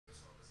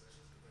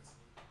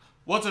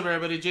What's up,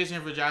 everybody?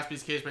 Jason here for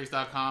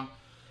jaspyscasebreaks.com.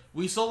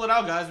 We sold it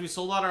out, guys. We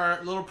sold out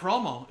our little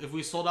promo. If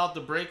we sold out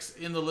the breaks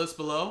in the list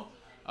below,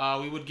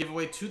 we would give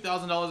away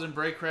 $2,000 in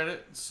break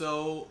credit.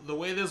 So the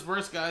way this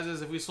works, guys,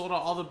 is if we sold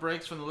out all the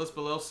breaks from the list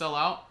below, sell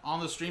out on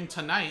the stream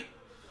tonight,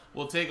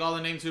 we'll take all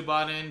the names who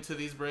bought into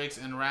these breaks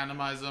and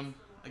randomize them.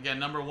 Again,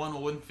 number 1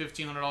 will win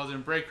 $1,500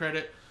 in break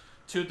credit.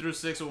 2 through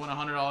 6 will win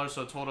 $100,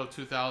 so a total of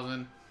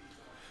 $2,000.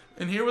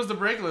 And here was the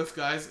break list,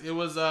 guys. It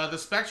was the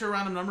Spectra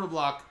random number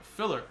block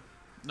filler,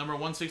 number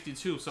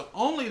 162. So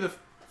only the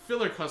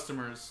filler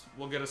customers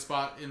will get a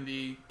spot in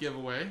the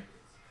giveaway,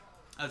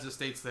 as it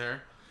states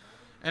there.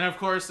 And of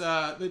course,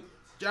 the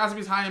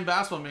Jaspy's high-end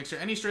basketball mixture.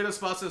 Any straight-up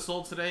spots that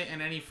sold today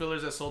and any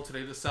fillers that sold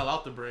today to sell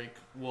out the break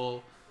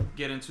will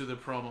get into the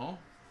promo.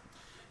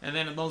 And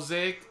then a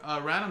Mosaic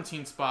random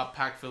team spot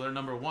pack filler,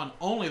 number 1.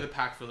 Only the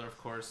pack filler, of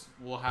course,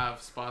 will have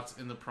spots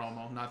in the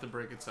promo, not the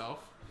break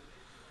itself.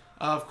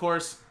 Of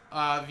course,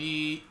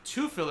 the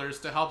 2 fillers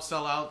to help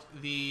sell out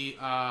the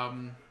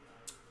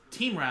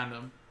team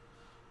random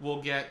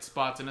will get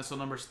spots in it, so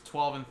numbers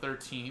 12 and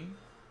 13.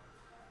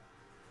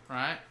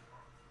 Right?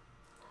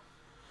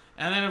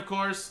 And then, of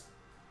course,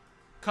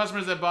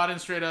 customers that bought in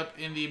straight up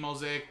in the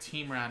Mosaic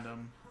team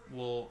random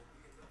will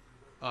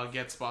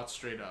get spots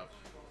straight up.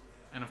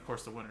 And, of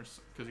course, the winners,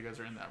 because you guys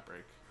are in that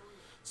break.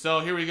 So,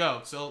 here we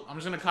go. So, I'm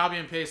just going to copy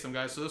and paste them,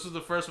 guys. So, this was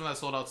the first one that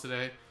sold out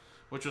today,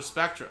 which was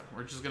Spectra.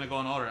 We're just going to go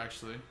in order,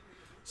 actually.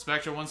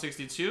 Spectra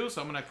 162.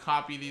 So, I'm going to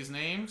copy these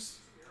names.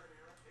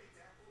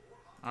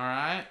 All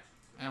right.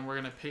 And we're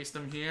going to paste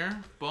them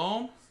here.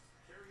 Boom.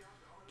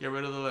 Get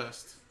rid of the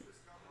list.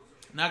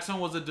 Next one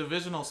was a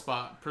divisional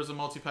spot. Prism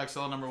Multipack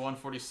Seller number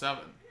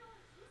 147.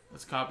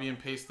 Let's copy and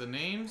paste the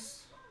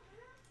names.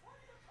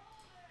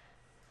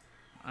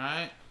 All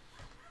right.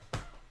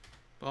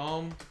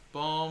 Boom,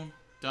 boom,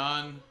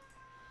 done.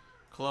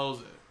 Close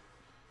it.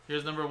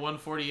 Here's number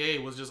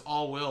 148, was just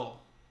all Will.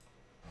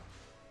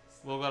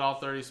 Will got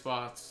all 30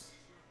 spots.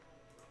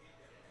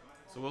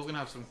 So Will's going to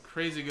have some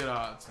crazy good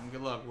odds. And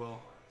good luck, Will.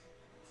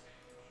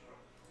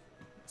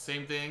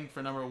 Same thing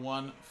for number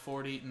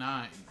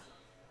 149.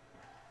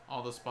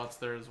 All the spots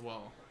there as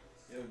well.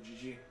 Yo,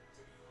 GG.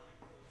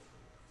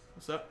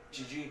 What's up?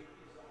 GG.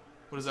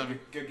 What does that mean?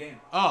 Good game.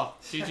 Oh,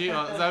 GG?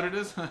 Oh, is that what it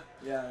is?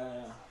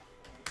 Yeah.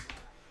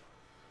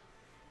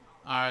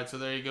 Alright, so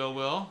there you go,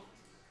 Will.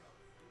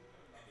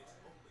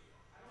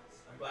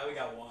 I'm glad we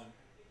got 1.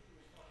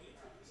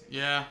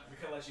 Yeah. We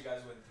could let you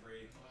guys win 3.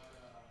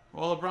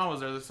 Well, LeBron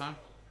was there this time.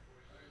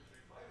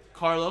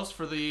 Carlos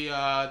for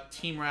the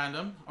team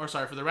random. Or,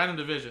 sorry, for the random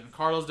division.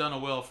 Carlos down to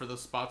Will for the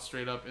spot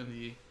straight up in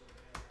the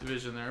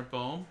division there.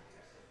 Boom.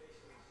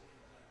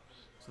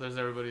 So there's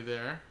everybody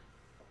there.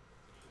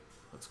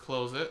 Let's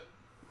close it.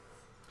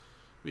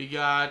 We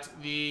got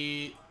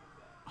the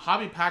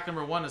hobby pack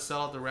number 1 to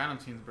sell out the random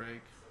teams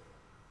break.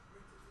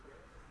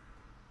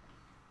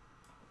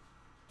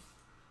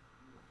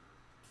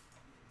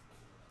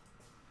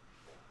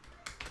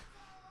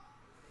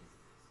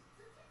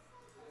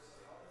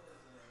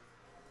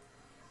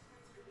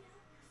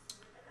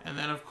 And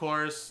then, of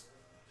course,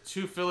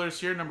 2 fillers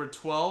here, number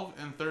 12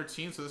 and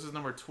 13. So this is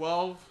number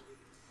 12.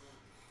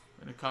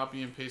 I'm going to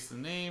copy and paste the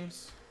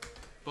names.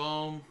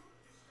 Boom.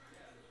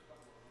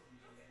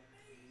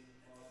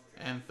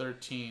 And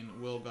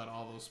 13. Will got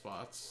all those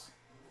spots.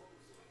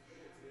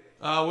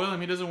 William,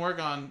 he doesn't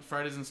work on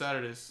Fridays and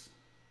Saturdays.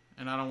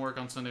 And I don't work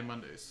on Sunday,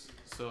 Mondays.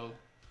 So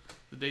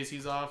the days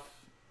he's off,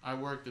 I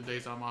work. The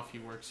days I'm off, he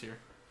works here.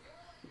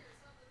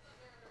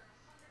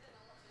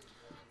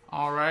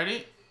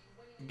 Alrighty.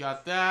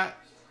 Got that.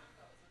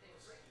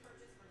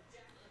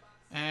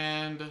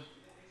 And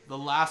the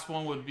last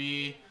one would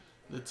be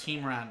the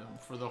team random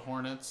for the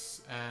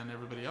Hornets and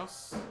everybody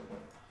else.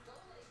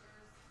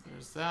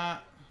 There's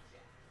that.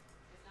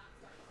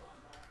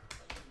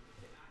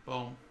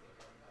 Boom.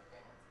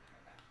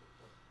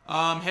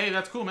 Hey,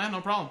 that's cool, man.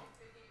 No problem.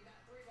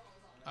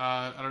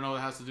 I don't know what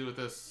it has to do with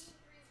this.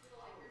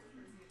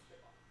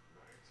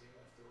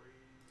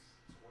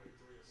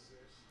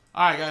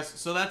 Alright, guys.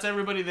 So that's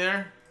everybody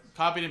there.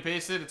 Copied and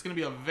pasted. It's going to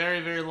be a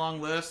very, very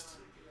long list.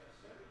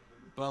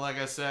 But like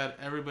I said,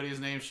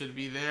 everybody's name should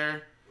be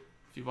there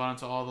if you bought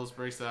into all those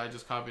breaks that I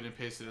just copied and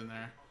pasted in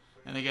there.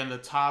 And again, the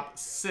top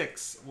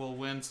 6 will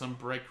win some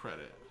break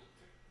credit.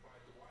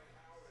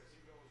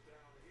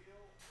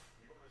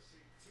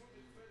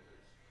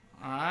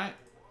 Alright.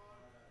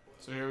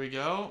 So here we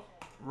go.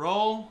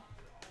 Roll.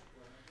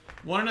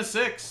 1 and a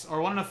 6.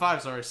 Or 1 and a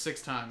 5, sorry.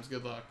 6 times.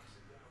 Good luck.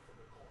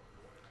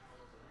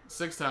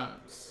 6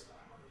 times.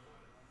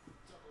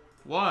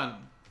 1.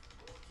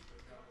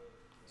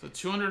 So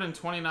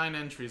 229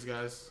 entries,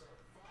 guys.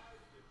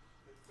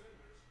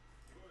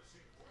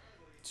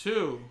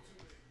 2.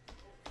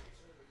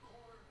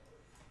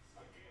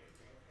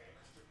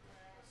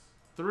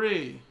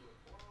 3.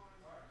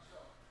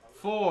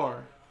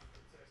 4.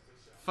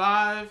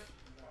 5.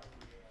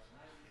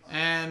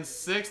 And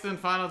 6th and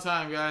final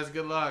time, guys.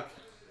 Good luck.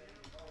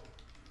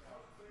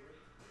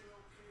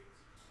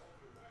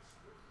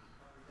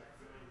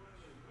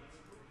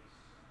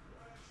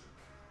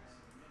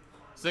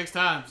 6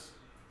 times.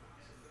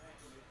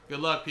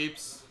 Good luck,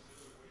 peeps.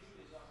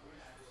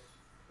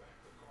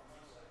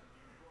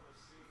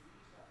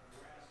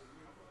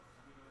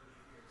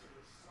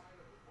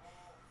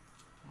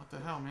 What the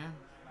hell, man?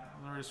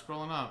 I'm already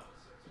scrolling up.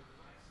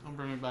 Don't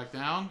bring me back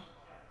down.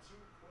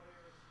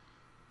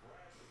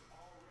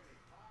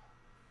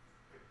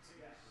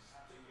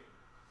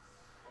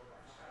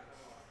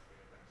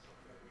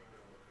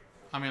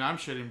 I mean, I'm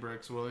shitting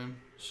bricks, William.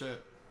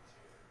 Shit.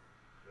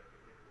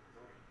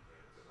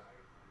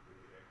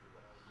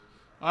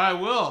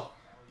 Alright, Will.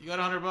 You got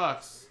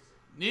 $100.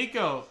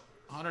 Nico,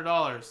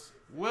 $100.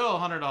 Will,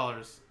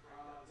 $100.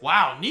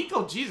 Wow,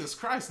 Nico, Jesus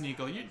Christ,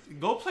 Nico. You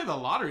go play the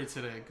lottery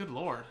today. Good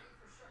lord.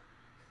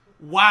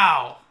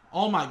 Wow.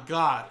 Oh my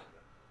god.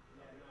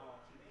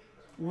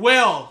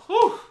 Will.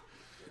 Whew.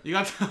 You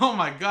got, oh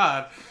my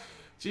god.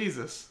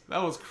 Jesus.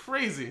 That was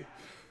crazy.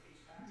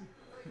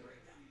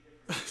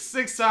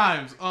 6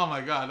 times. Oh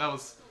my god. That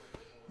was,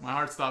 my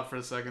heart stopped for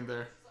a second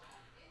there.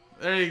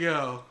 There you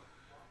go.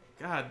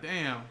 God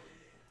damn.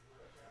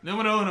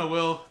 Numero uno,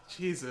 Will.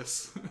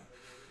 Jesus.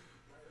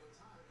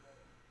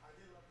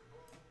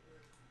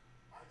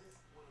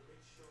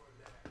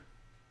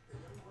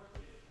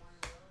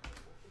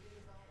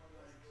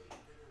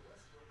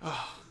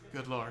 Oh,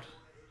 good lord.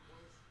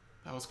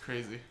 That was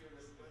crazy.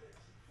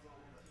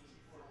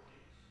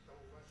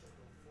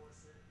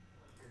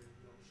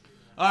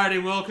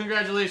 Alrighty, Will.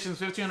 Congratulations.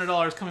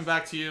 $1,500 coming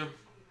back to you.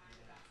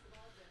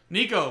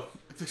 Nico,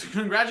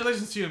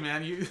 congratulations to you,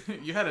 man.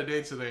 You had a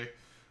day today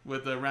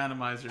with the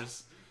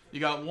randomizers. You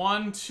got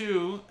 1,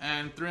 2,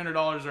 and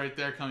 $300 right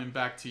there coming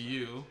back to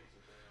you.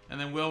 And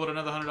then Will with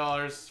another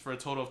 $100 for a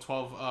total of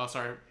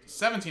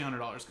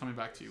 $1,700 coming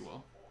back to you,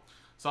 Will.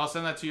 So I'll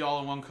send that to you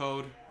all in one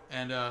code.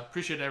 And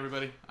appreciate it,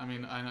 everybody. I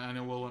mean, I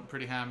know Will went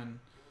pretty ham, and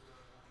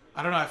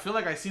I don't know. I feel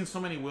like I've seen so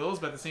many Wills,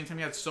 but at the same time,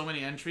 he had so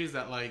many entries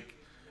that, like,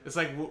 it's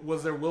like,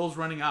 was there Wills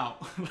running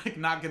out? Like,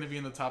 not going to be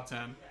in the top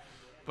 10.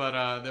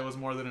 But there was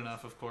more than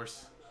enough, of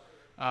course.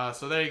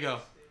 So there you go.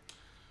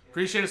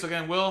 Appreciate it. So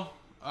again, Will,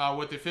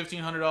 with the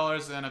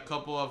 $1,500 and a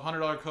couple of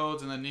 $100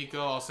 codes, and then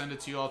Nico, I'll send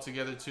it to you all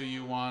together too.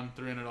 You won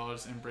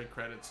 $300 in break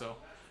credit. So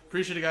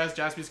appreciate it, guys.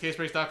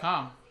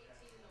 JaspysCaseBreaks.com.